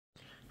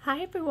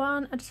Hi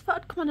everyone, I just thought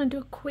I'd come on and do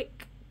a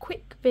quick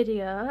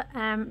video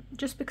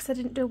just because I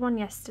didn't do one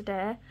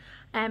yesterday.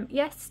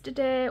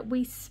 Yesterday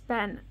we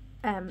spent,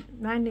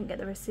 Ryan didn't get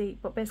the receipt,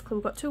 but basically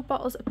we got 2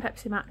 bottles of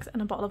Pepsi Max and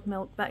a bottle of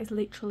milk. That is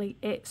literally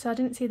it, so I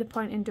didn't see the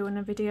point in doing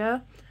a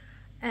video,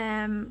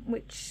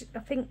 which I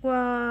think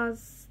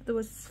was, there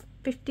was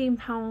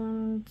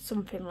 £15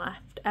 something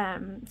left,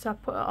 so I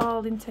put it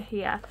all into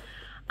here.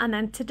 And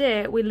then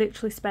today we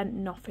literally spent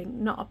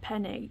nothing, not a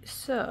penny.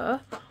 So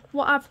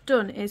what I've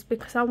done is,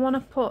 because I want to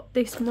put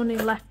this money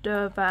left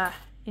over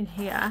in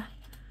here,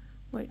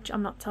 which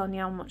I'm not telling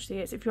you how much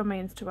it is, if you're on my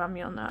Instagram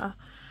you'll know,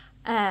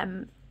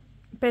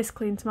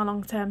 basically into my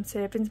long-term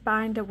savings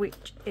binder,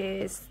 which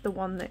is the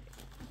one that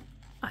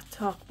I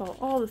talk about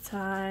all the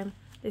time,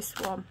 this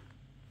one.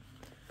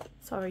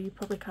 Sorry, you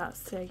probably can't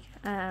see,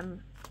 my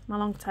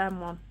long-term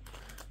one.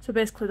 So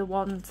basically the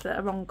ones that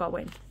are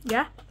ongoing,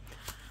 yeah?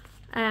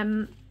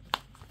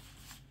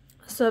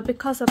 So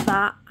because of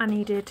that, I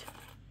needed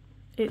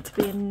it to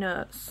be in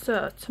notes.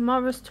 So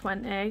tomorrow's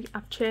 20,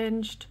 I've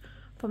changed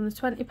from the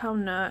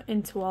 £20 note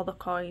into all the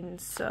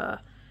coins, so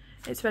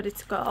it's ready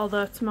to go.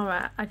 Although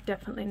tomorrow I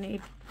definitely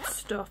need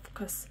stuff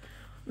because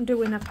I'm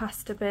doing a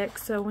pasta bake,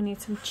 so we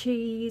need some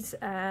cheese,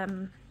 I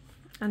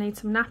need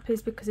some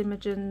nappies because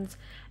Imogen's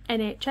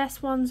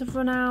NHS ones have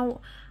run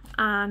out,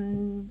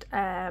 and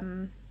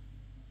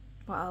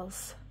what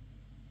else?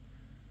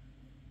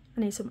 I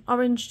need some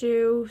orange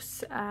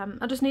juice.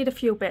 I just need a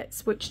few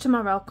bits, which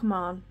tomorrow I'll come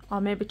on, or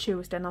maybe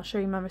Tuesday, and I'll show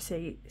you my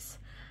receipts,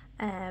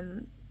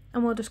 and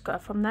we'll just go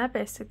from there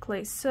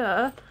basically.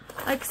 So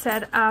like I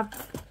said,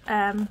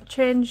 I've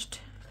changed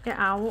it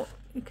out.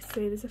 You can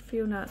see there's a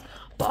few notes,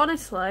 but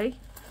honestly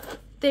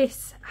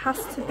this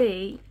has to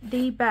be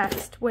the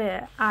best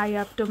way I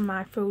have done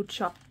my food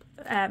shop.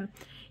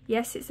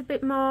 Yes, it's a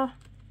bit more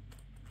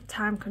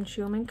time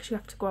consuming because you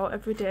have to go out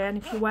every day, and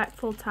if you work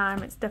full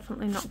time it's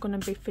definitely not going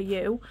to be for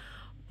you,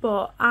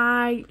 but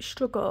I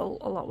struggle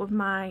a lot with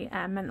my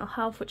mental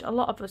health, which a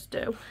lot of us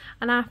do,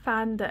 and I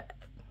find that,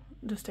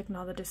 just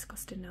ignore the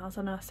disgusting nails,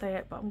 I know I say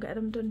it but I'm getting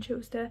them done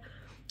Tuesday.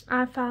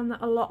 I found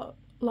that a lot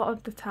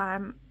of the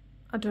time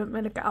I don't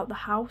really get out the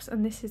house,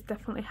 and this is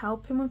definitely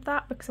helping with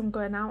that, because I'm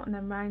going out and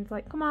then Ryan's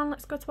like, come on,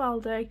 let's go to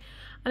Aldi,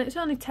 and it's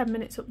only 10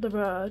 minutes up the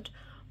road,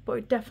 but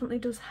it definitely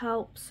does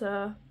help.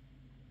 So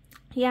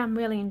yeah, I'm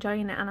really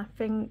enjoying it, and I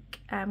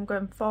think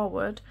going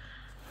forward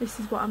this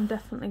is what I'm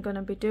definitely going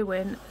to be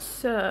doing.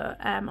 So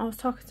I was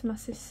talking to my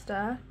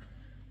sister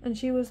and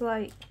she was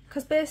like,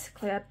 because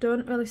basically I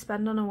don't really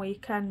spend on a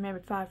weekend, maybe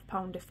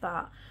 £5 if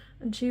that,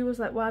 and she was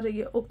like, why don't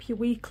you up your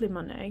weekly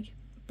money?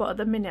 But at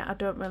the minute I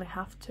don't really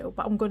have to,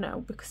 but I'm gonna,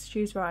 because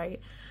she's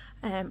right.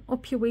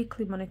 Up your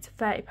weekly money to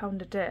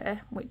 £30 a day,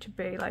 which would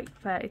be like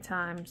 30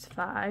 times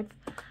 5,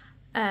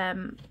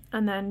 and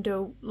then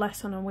do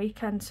less on a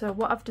weekend. So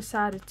what I've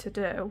decided to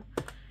do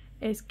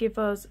is give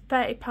us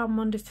 £30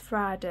 Monday to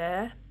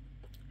Friday,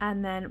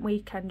 and then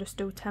weekend just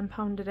do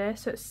 £10 a day.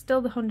 So it's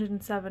still the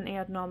 170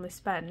 I'd normally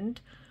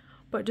spend,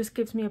 but it just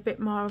gives me a bit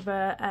more of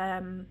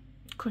a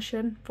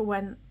cushion for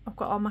when I've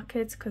got all my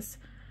kids, because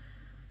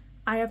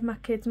I have my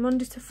kids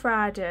Monday to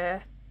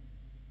Friday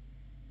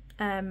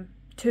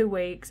 2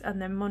 weeks,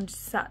 and then Monday to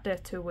Saturday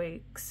 2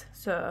 weeks.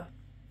 So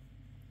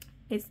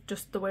it's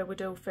just the way we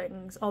do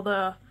things,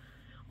 although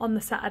on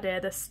the Saturday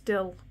they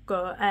still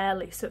go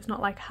early, so it's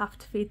not like I have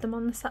to feed them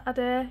on the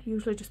Saturday,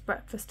 usually just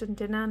breakfast and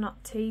dinner,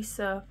 not tea.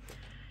 So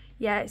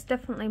yeah, it's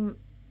definitely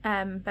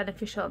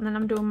beneficial. And then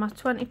I'm doing my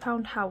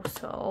 £20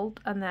 household,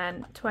 and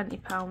then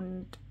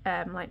 £20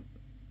 like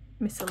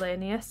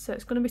miscellaneous, so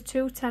it's going to be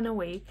 £2.10 a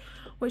week,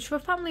 which for a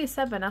family of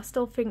 7 I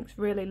still think is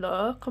really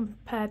low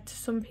compared to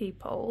some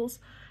people's,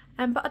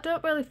 but I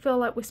don't really feel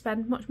like we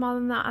spend much more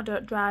than that. I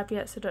don't drive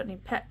yet, so I don't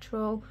need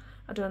petrol,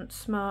 I don't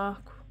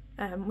smoke,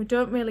 we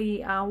don't really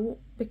eat out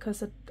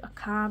because I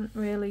can't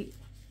really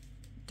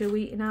do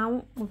eating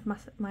out with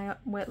my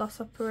weight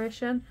loss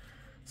operation,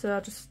 so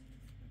I just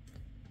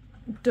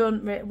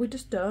don't we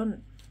just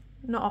don't,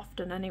 not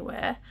often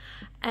anyway.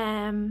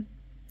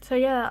 So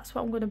yeah, that's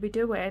what I'm going to be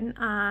doing,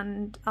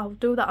 and I'll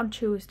do that on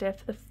Tuesday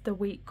for the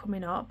week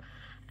coming up.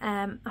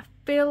 I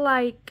feel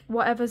like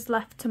whatever's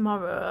left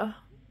tomorrow,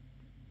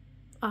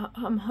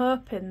 I'm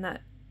hoping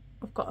that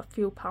I've got a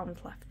few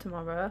pounds left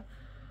tomorrow,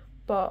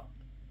 but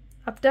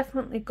I've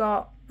definitely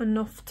got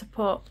enough to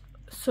put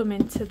some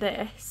into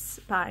this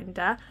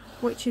binder,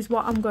 which is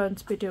what I'm going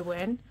to be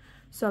doing.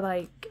 So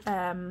like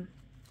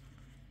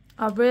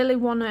I really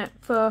want to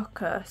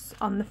focus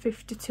on the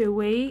 52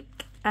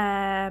 week,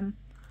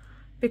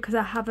 because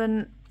I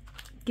haven't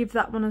give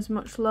that one as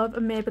much love,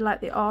 and maybe like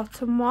the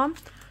autumn one.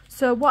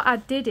 So what I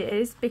did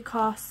is,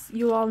 because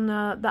you all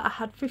know that I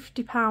had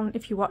 £50,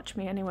 if you watch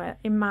me anyway,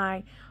 in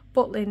my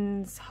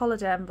Butlins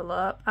holiday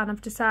envelope, and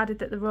I've decided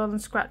that the roll and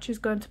scratch is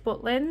going to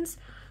Butlins.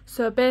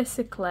 So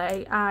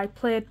basically I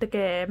played the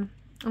game,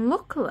 and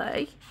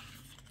luckily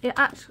it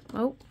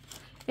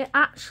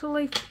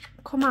actually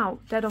come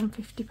out dead on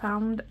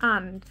 £50,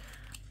 and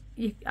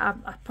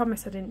I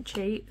promise I didn't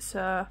cheat.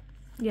 So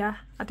yeah,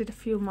 I did a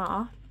few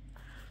more.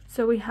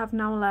 So we have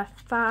now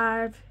left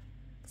 5,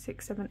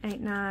 6, 7,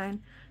 8,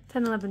 9,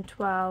 10, 11,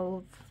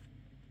 12,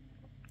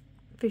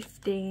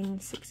 15,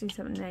 16,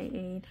 17,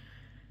 18,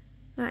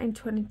 19,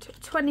 20,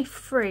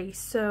 23.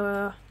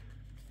 So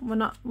we're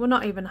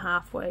not even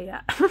halfway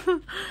yet.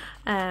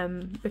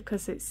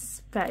 Because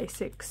it's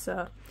 36.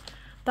 So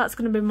that's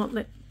going to be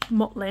money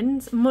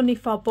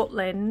for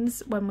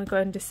Butlins when we go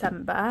in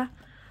December.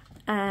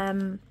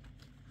 And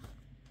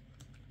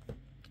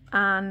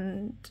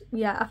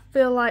yeah, I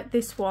feel like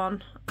this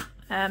one,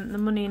 the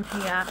money in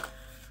here,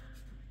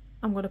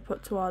 I'm going to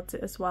put towards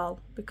it as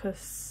well,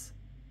 because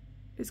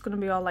it's going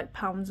to be all like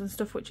pounds and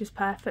stuff, which is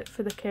perfect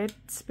for the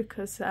kids,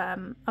 because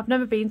I've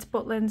never been to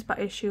Butlins, but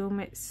I assume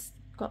it's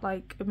got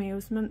like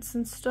amusements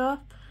and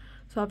stuff,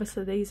 so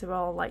obviously these are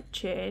all like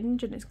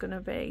change and it's going to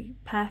be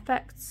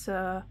perfect.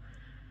 So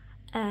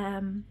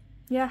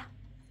yeah,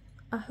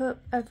 I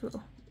hope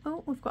everyone...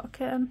 Oh, we've got a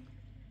kitten.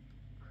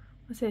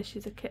 I say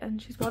she's a kitten,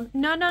 she's one.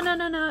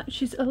 No,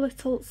 she's a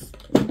little...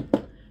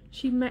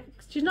 She's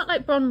not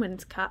like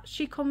Bronwyn's cat.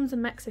 She comes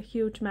and makes a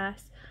huge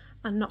mess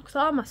and knocks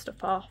all my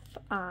stuff off,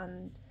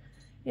 and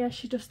yeah,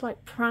 she just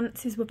like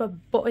prances with her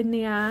butt in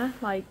the air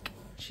like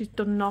she's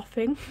done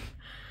nothing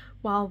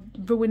while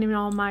ruining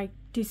all my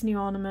Disney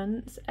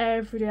ornaments.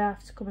 Every day I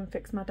have to come and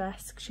fix my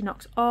desk. She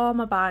knocks all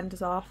my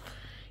binders off.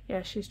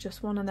 Yeah, she's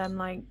just one of them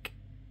like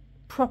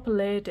proper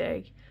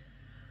lady.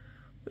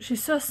 But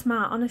she's so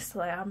smart,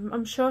 honestly.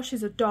 I'm sure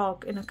she's a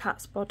dog in a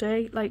cat's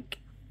body. Like,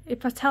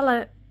 if I tell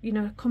her, you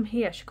know, come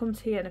here, she comes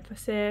here, and if I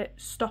say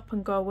stop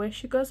and go away,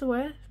 she goes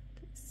away.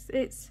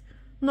 It's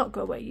not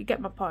go away, you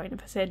get my point.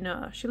 If I say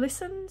no, she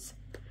listens.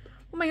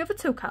 Well, my other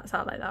two cats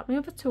are like that. My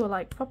other two are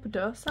like proper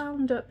docile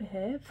and don't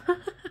behave.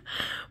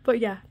 But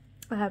yeah,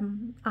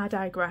 I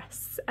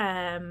digress.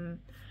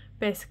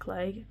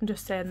 Basically, I'm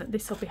just saying that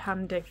this will be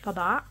handy for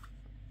that,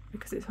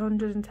 because it's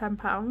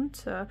 £110.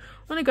 So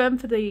we're only going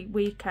for the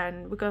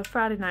weekend. We go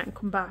Friday night and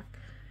come back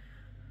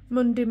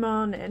Monday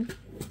morning.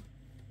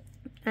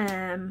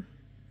 So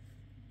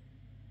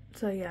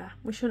yeah,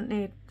 we shouldn't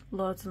need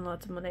loads and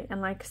loads of money.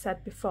 And like I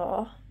said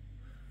before,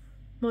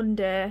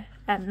 Monday,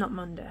 not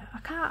Monday, I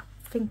can't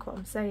think what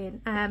I'm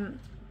saying.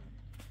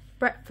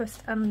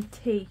 Breakfast and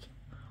tea,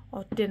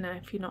 or dinner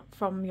if you're not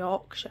from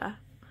Yorkshire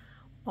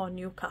or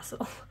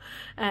Newcastle,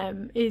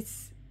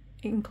 is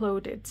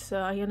included. So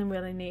I only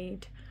really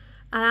need,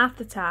 and half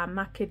the time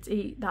my kids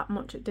eat that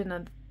much at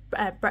dinner,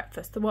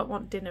 breakfast. They won't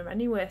want dinner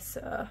anyway.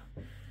 So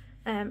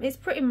it's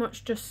pretty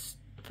much just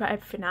for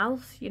everything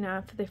else, you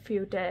know, for the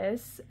few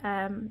days.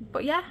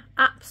 But yeah,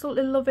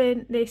 absolutely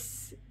loving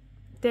this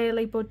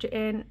daily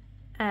budgeting.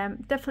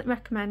 Definitely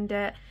recommend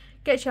it.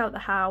 Gets you out the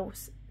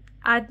house.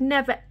 I'd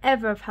never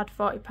ever have had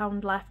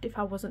 £40 left if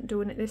I wasn't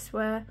doing it this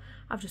way.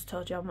 I've just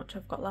told you how much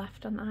I've got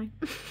left, haven't I?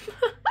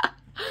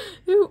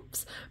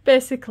 Oops.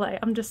 Basically,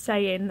 I'm just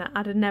saying that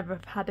I'd have never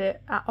have had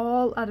it at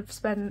all. I'd have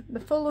spent the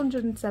full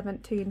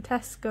 117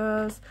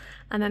 Tesco's,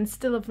 and then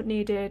still have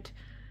needed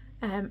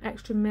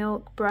extra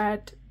milk,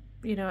 bread,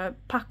 you know,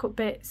 pack up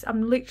bits.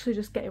 I'm literally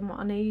just getting what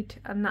I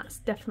need, and that's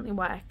definitely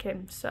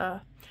working.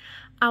 So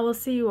I will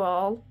see you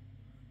all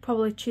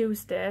probably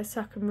Tuesday,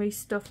 so I can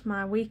restuff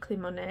my weekly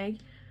money,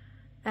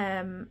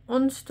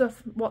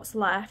 unstuff what's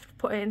left,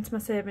 put it into my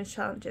savings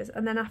challenges,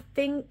 and then I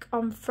think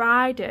on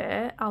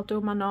Friday I'll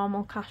do my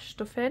normal cash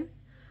stuffing.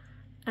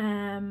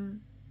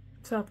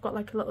 So I've got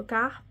like a little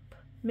gap,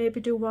 maybe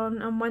do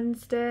one on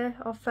Wednesday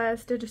or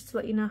Thursday, just to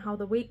let you know how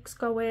the week's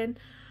going.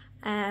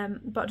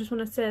 But I just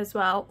want to say as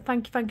well,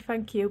 thank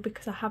you,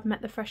 because I have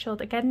met the threshold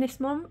again this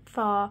month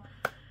for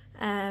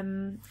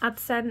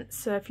AdSense.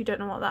 So if you don't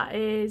know what that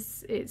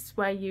is, it's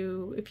where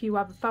you, if you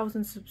have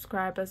 1,000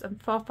 subscribers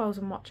and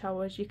 4,000 watch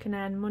hours, you can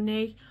earn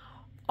money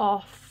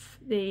off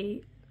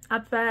the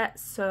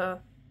adverts.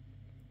 So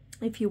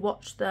if you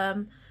watch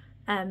them,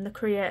 and the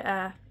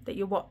creator that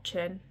you're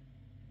watching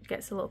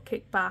gets a little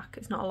kickback.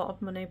 It's not a lot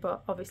of money,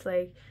 but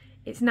obviously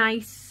it's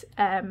nice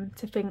to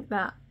think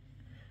that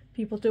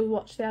people do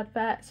watch the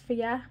adverts for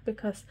you,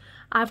 because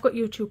I've got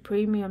YouTube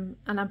Premium,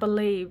 and I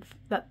believe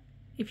that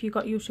if you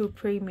got YouTube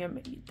Premium,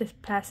 this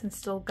person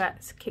still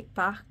gets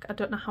kickback. I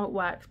don't know how it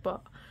works,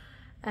 but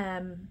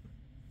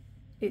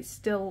it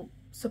still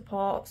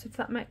supports, if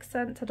that makes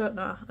sense. I don't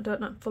know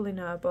fully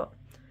know, but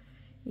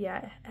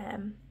yeah.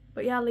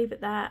 But yeah, I'll leave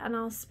it there, and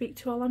I'll speak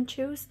to you all on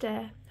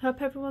Tuesday.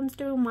 Hope everyone's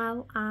doing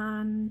well,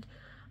 and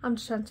I'm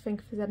just trying to think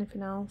if there's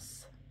anything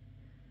else.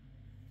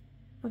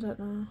 I don't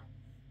know.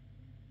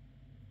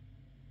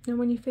 And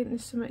when you think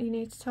there's something you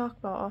need to talk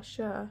about or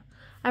share.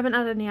 I haven't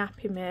had any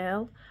Happy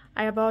Mail.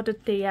 I have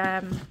ordered the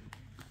 1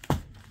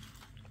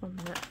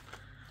 minute.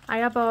 I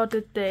have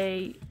ordered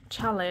the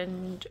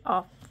challenge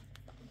of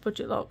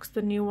Budget Looks,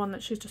 the new one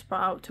that she's just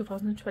brought out,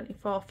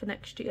 2024, for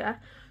next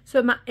year.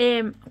 So my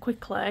aim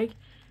quickly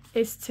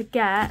is to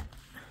get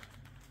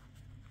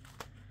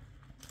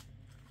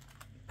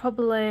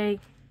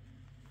probably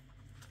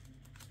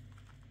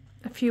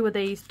a few of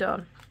these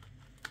done.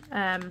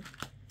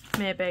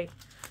 Maybe.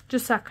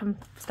 Just so I can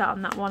start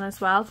on that one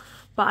as well.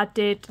 But I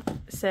did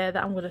say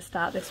that I'm going to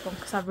start this one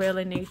because I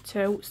really need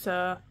to.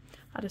 So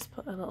I just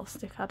put a little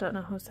sticker. I don't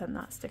know who sent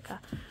that sticker.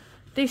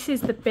 This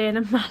is the bane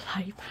of my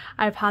life.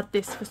 I've had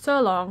this for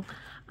so long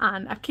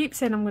and I keep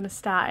saying I'm going to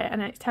start it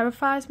and it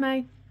terrifies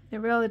me. It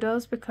really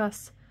does,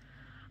 because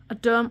I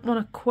don't want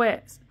to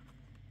quit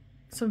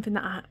something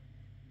that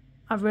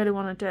I really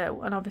want to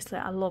do. And obviously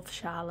I love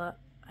Charlotte.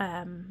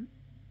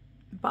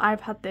 But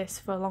I've had this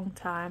for a long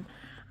time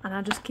and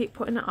I just keep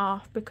putting it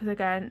off because,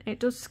 again, it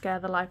does scare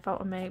the life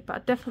out of me. But I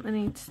definitely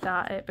need to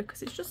start it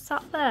because it's just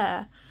sat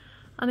there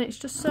and it's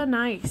just so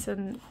nice.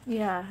 And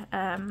yeah,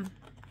 I'm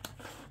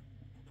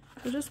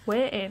just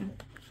waiting.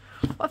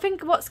 I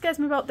think what scares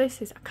me about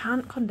this is I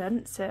can't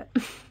condense it.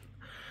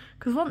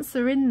 Because once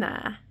they're in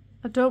there,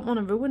 I don't want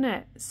to ruin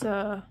it.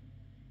 So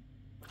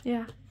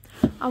yeah,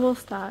 I will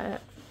start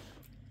it.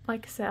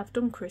 Like I say, I've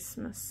done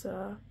Christmas,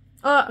 so...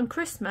 Oh, and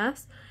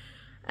Christmas,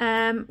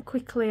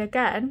 quickly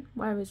again,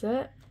 where is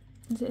it?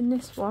 Is it in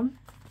this one?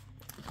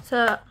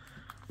 So,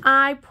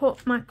 I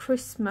put my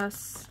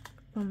Christmas,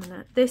 1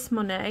 minute, this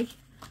money,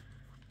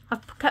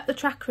 I've kept the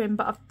tracker in,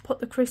 but I've put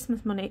the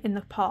Christmas money in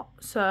the pot.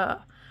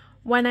 So,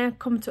 when I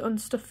come to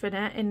unstuffing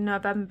it in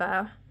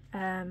November,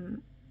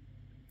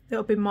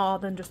 it'll be more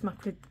than just my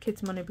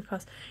kids' money,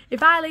 because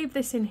if I leave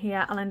this in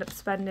here, I'll end up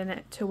spending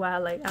it too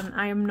early, and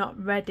I am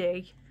not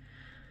ready.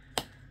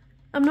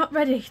 I'm not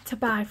ready to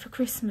buy for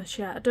Christmas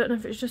yet. I don't know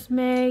if it's just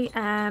me.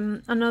 I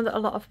know that a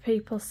lot of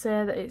people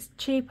say that it's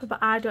cheaper, but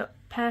I don't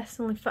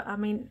personally, I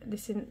mean,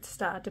 this isn't to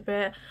start a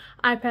debate.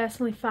 I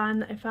personally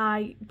find that if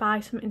I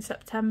buy something in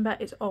September,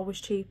 it's always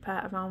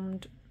cheaper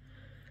around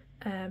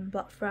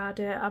Black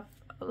Friday.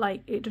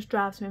 It just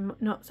drives me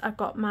nuts. I've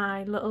got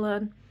my little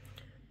one,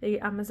 the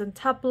Amazon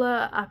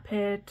tablet. I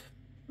paid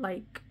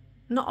like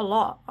not a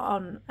lot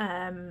on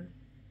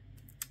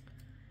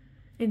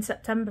in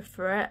September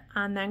for it,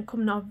 and then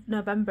come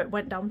November it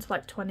went down to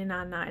like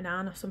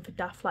 $29.99 or something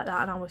daft like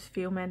that, and I was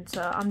fuming.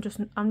 So I'm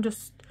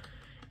just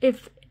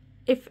if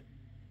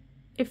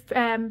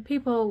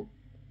people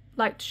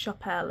like to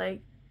shop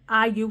early,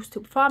 I used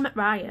to, before I met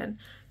Ryan,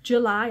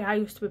 July I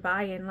used to be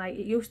buying, like,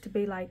 it used to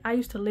be like I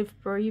used to live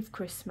breathe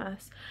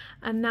Christmas,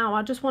 and now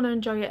I just want to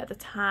enjoy it at the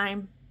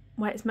time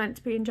where it's meant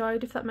to be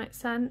enjoyed, if that makes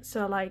sense.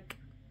 So like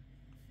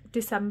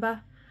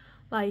December,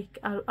 like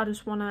I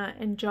just want to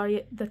enjoy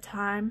it the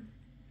time,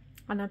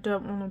 and I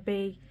don't want to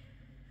be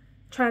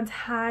trying to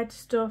hide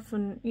stuff.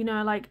 And you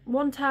know, like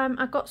one time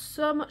I got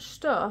so much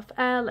stuff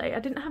early, I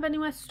didn't have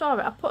anywhere to store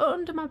it. I put it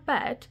under my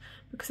bed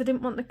because I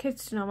didn't want the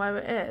kids to know where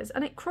it is,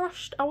 and it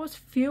crushed. I was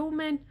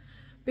fuming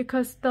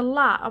because the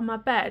lat on my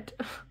bed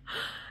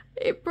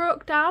it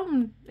broke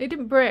down. It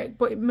didn't break,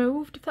 but it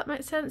moved, if that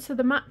makes sense. So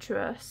the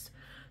mattress.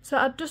 So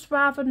I'd just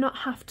rather not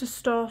have to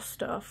store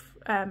stuff,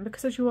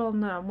 because as you all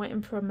know, I'm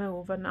waiting for a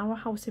move and our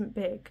house isn't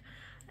big.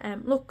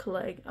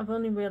 Luckily I've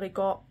only really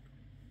got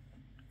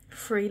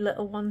 3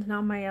 little ones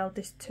now. My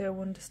eldest 2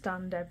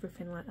 understand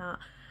everything like that.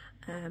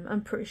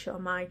 I'm pretty sure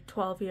my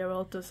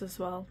 12-year-old does as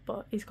well,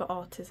 but he's got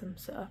autism.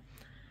 So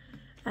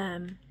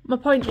my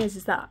point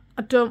is that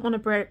I don't want to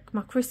break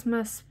my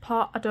Christmas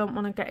pot. I don't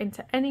want to get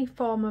into any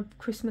form of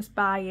Christmas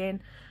buying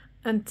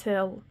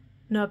until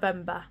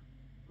November.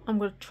 I'm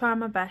going to try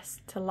my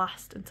best to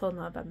last until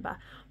November.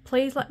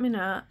 Please let me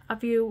know,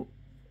 have you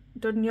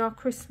done your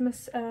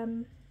Christmas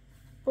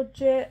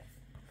budget?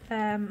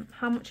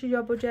 How much is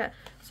your budget?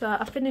 So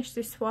I finished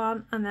this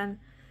one, and then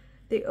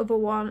the other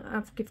one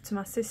I've given to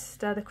my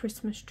sister, the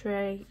Christmas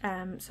tree.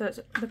 So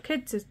it's, the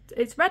kids,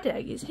 it's ready,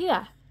 it's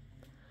here.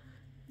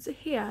 Is it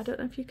here? I don't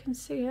know if you can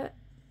see it.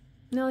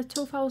 Nearly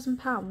 £2,000,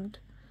 because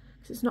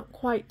it's not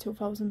quite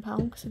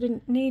 £2,000 because I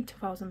didn't need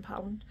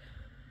 £2,000.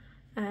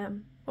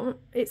 But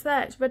it's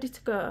there, it's ready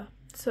to go.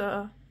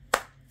 So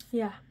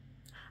yeah,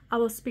 I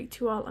will speak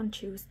to you all on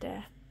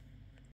Tuesday.